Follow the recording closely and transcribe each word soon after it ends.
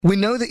We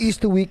know the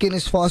Easter weekend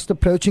is fast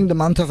approaching. The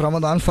month of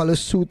Ramadan follows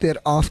suit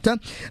thereafter.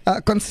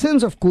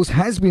 Concerns, of course,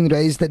 has been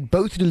raised that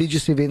both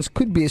religious events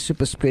could be a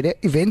super spreader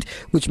event,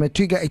 which may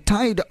trigger a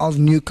tide of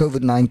new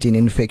COVID-19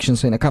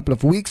 infections. So in a couple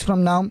of weeks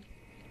from now,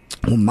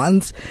 or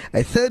months,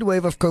 a third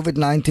wave of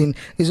COVID-19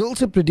 is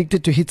also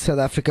predicted to hit South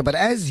Africa. But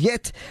as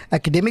yet,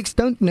 academics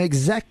don't know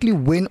exactly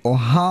when or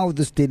how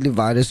this deadly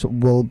virus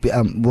will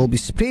be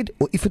spread,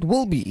 or if it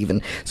will be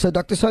even. So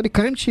Dr. Saadiq,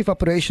 Karriem, Chief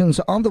Operations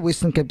on the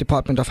Western Cape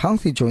Department of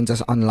Health, he joins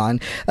us online.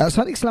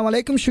 Saadiq, Assalamu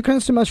alaikum.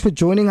 Shukran so much for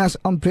joining us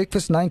on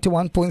Breakfast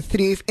 91.3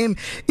 FM.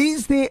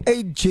 Is there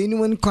a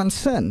genuine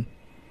concern?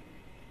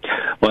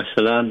 Well,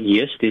 Salam,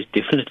 yes, there's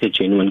definitely a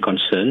genuine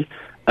concern.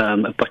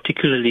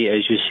 Particularly,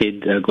 as you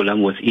said,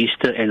 Ghulam, with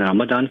Easter and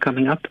Ramadan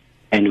coming up,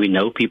 and we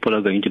know people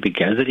are going to be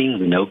gathering,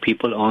 we know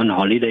people are on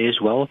holiday as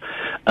well,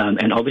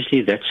 and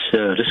obviously that's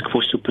a risk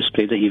for super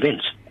spreader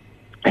events.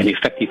 And in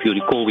fact, if you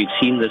recall, we've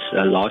seen this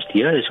last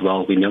year as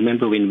well. We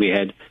remember when we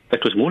had,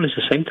 that was more or less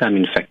the same time,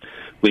 in fact,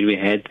 when we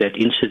had that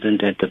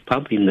incident at the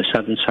pub in the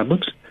southern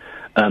suburbs,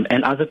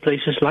 and other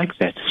places like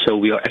that. So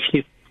we are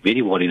actually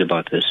very worried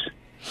about this.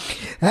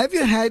 Have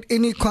you had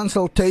any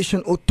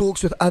consultation or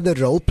talks with other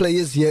role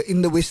players here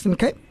in the Western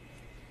Cape?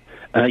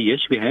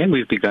 Yes, we have.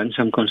 We've begun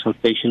some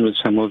consultation with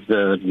some of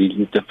the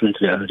different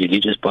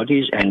religious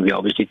bodies, and we're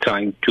obviously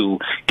trying to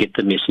get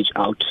the message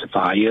out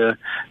via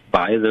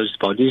those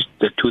bodies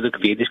to the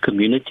various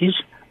communities.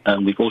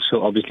 We've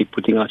also obviously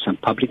putting out some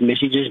public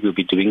messages. We'll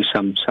be doing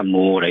some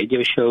more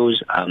radio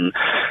shows,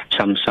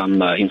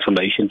 some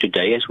information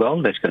today as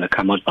well that's going to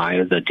come out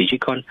via the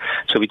Digicon.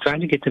 So we're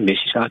trying to get the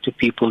message out to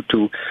people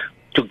to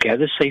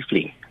gather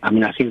safely. I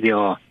mean, I think there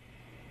are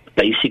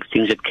basic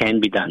things that can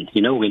be done,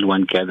 when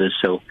one gathers.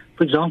 So,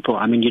 for example,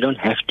 I mean, you don't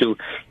have to,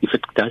 if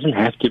it doesn't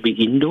have to be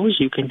indoors,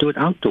 you can do it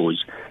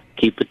outdoors.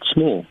 Keep it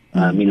small.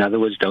 In other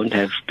words, don't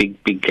have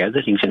big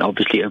gatherings, and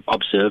obviously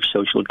observe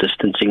social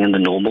distancing and the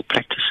normal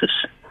practices.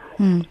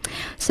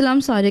 Salam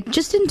Saadiq,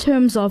 just in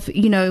terms of,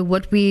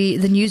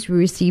 the news we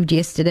received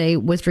yesterday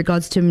with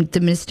regards to the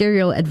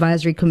Ministerial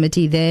Advisory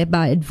Committee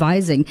thereby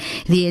advising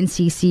the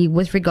NCC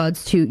with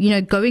regards to,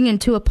 going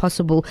into a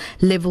possible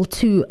level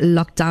 2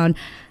 lockdown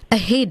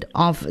ahead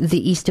of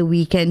the Easter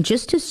weekend,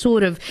 just to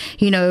sort of,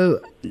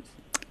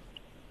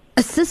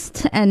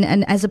 assist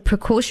and as a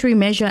precautionary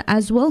measure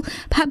as well.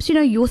 Perhaps,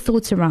 your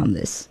thoughts around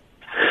this.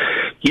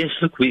 Yes,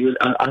 look,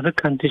 other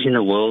countries in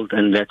the world,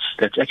 and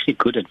that's actually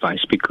good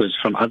advice, because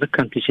from other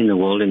countries in the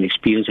world and the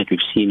experience that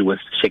we've seen with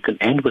second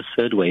and with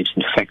third waves,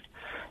 in fact,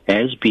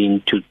 has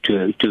been to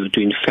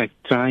in fact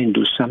try and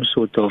do some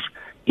sort of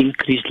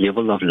increased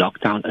level of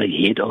lockdown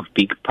ahead of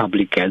big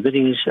public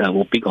gatherings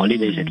or big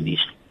holidays at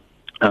least.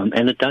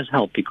 And it does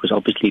help, because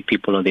obviously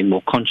people are then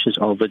more conscious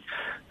of it.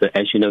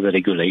 As you know, the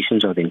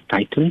regulations are then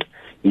tightened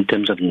in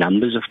terms of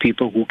numbers of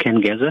people who can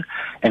gather.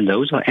 And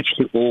those are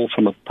actually all,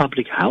 from a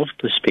public health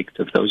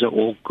perspective, those are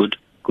all good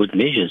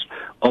measures.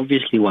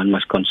 Obviously, one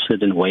must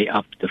consider and weigh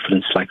up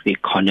difference like the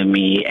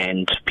economy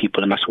and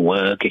people must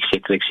work,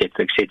 etc.,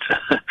 etc.,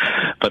 etc.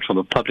 But from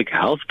a public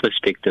health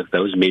perspective,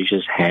 those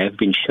measures have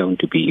been shown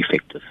to be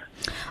effective.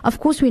 Of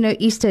course, we know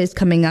Easter is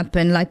coming up,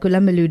 and like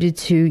Ghulam alluded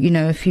to,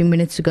 a few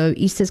minutes ago,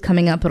 Easter is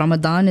coming up,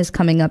 Ramadan is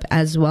coming up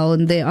as well,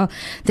 and there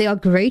are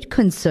great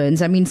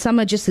concerns. I mean, some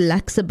are just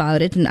lax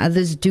about it, and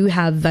others do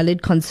have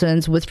valid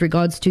concerns with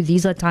regards to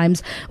these are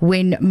times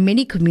when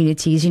many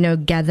communities,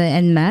 gather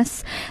en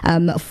masse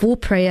for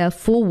prayer,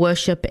 for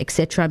worship,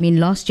 etc. I mean,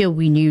 last year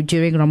we knew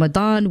during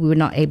Ramadan we were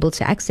not able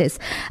to access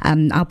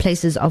our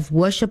places of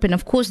worship, and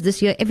of course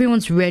this year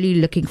everyone's really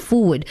looking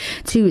forward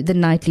to the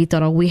nightly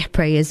tarawih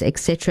prayers,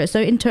 etc. So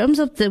in terms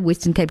of the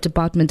Western Cape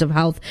Department of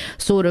Health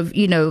sort of,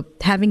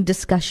 having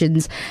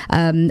discussions,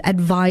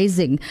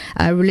 advising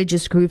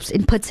religious groups,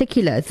 in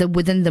particular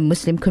within the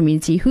Muslim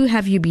community, who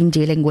have you been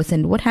dealing with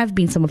and what have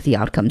been some of the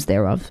outcomes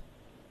thereof?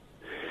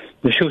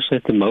 Sure. So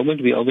at the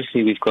moment,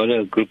 we've got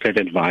a group that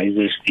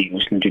advises the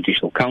Muslim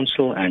Judicial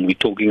Council, and we're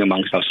talking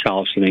amongst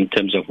ourselves, in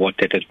terms of what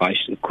that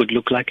advice could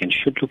look like and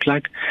should look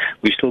like.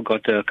 We've still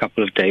got a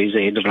couple of days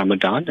ahead of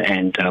Ramadan,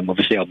 and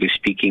obviously I'll be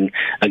speaking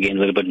again a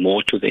little bit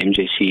more to the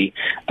MJC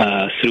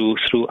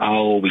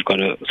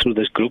through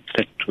this group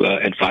that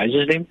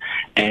advises them,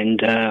 and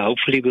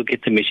hopefully we'll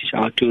get the message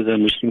out to the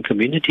Muslim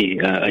community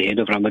ahead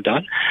of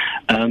Ramadan.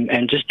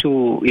 And just to,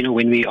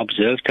 when we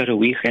observe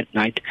Taraweeh at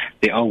night,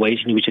 there are ways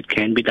in which it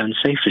can be done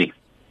safely.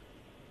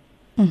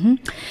 Mm-hmm.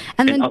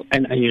 And then,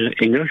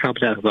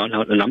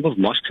 a number of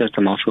mosques,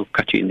 I'm also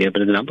cut you in there,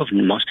 but a number of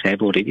mosques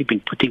have already been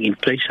putting in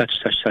place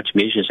such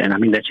measures, and I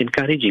mean that's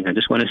encouraging. I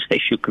just want to say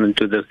shukran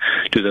to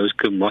those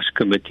mosque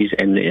committees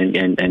and the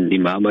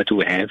imamat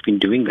who have been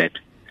doing that.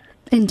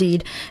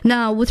 Indeed.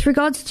 Now, with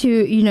regards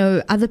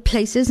to, other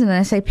places, and when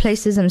I say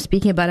places, I'm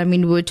speaking about,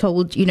 we were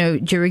told,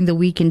 during the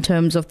week in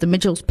terms of the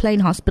Mitchell's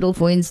Plain Hospital,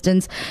 for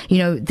instance,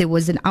 there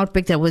was an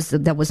outbreak that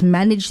was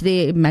managed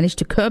there, managed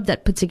to curb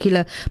that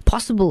particular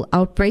possible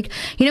outbreak.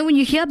 When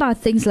you hear about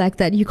things like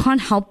that, you can't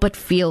help but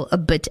feel a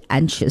bit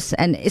anxious,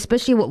 and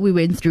especially what we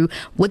went through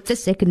with the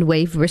second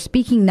wave. We're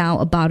speaking now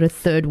about a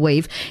third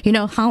wave.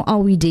 How are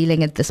we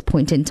dealing at this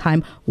point in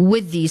time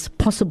with these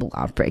possible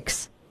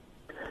outbreaks?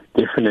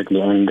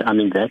 Definitely, and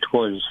that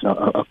was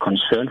a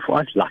concern for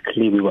us.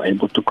 Luckily, we were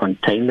able to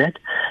contain that.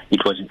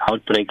 It was an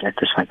outbreak at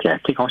the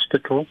psychiatric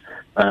hospital.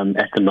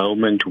 At the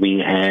moment, we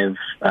have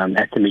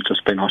at the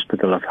Mitchell's Plain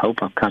Hospital of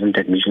Hope, our current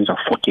admissions are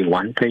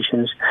 41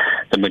 patients,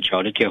 the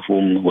majority of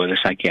whom were the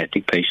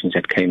psychiatric patients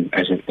that came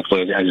as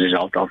a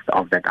result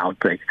of that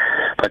outbreak.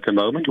 But the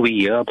moment we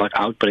hear about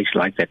outbreaks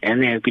like that,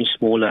 and there have been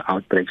smaller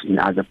outbreaks in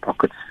other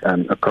pockets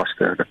across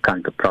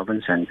the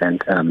province and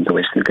the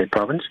Western Cape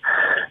province,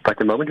 but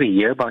the moment we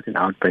hear about an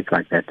outbreak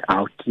like that,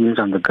 our teams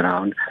on the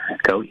ground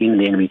go in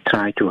there and we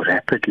try to as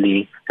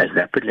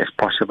rapidly as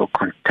possible,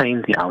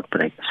 contain the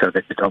outbreak so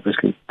that it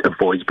obviously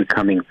avoids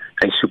becoming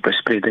a super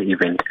spreader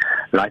event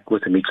like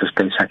with the Mitchell's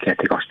Plain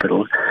Psychiatric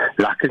Hospital.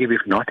 Luckily, we've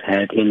not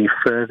had any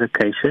further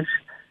cases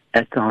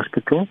at the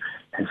hospital,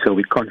 and so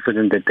we're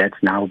confident that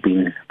that's now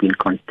been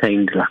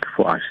contained,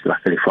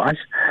 luckily for us.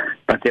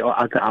 But there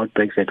are other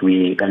outbreaks and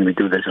we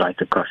do this right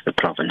across the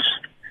province.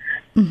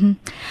 Mm-hmm.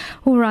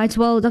 All right.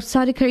 Well, Dr.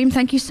 Saadiq, Karriem,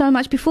 thank you so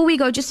much. Before we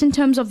go, just in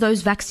terms of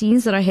those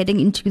vaccines that are heading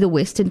into the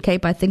Western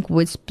Cape, I think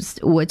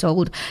we're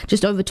told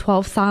just over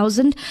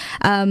 12,000,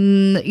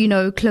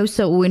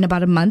 closer or in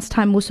about a month's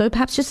time or so.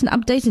 Perhaps just an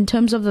update in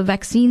terms of the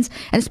vaccines,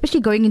 and especially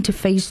going into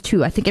phase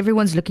 2. I think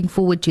everyone's looking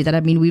forward to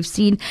that. We've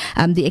seen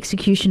the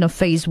execution of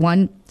phase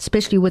 1,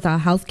 especially with our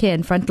healthcare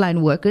and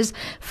frontline workers.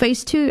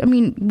 Phase 2,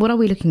 what are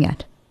we looking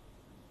at?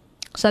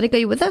 Saadiq, are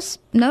you with us?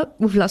 No,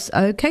 we've lost.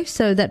 Okay,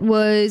 so that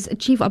was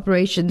Chief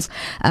Operations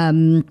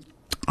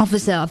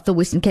Officer of the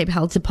Western Cape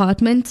Health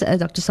Department,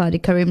 Dr.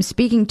 Saadiq Karriem,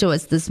 speaking to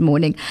us this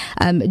morning,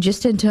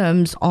 just in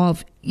terms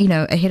of,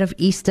 ahead of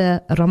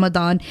Easter,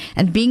 Ramadan,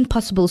 and being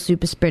possible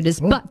super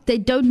spreaders. But they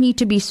don't need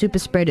to be super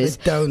spreaders.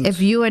 They don't.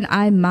 If you and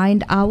I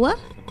mind our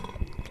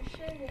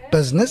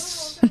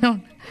business.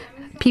 No.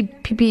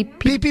 PPP.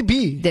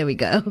 PPB. There we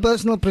go.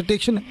 Personal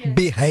protection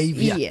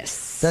behavior.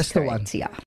 Yes. That's correct, the one. Yeah.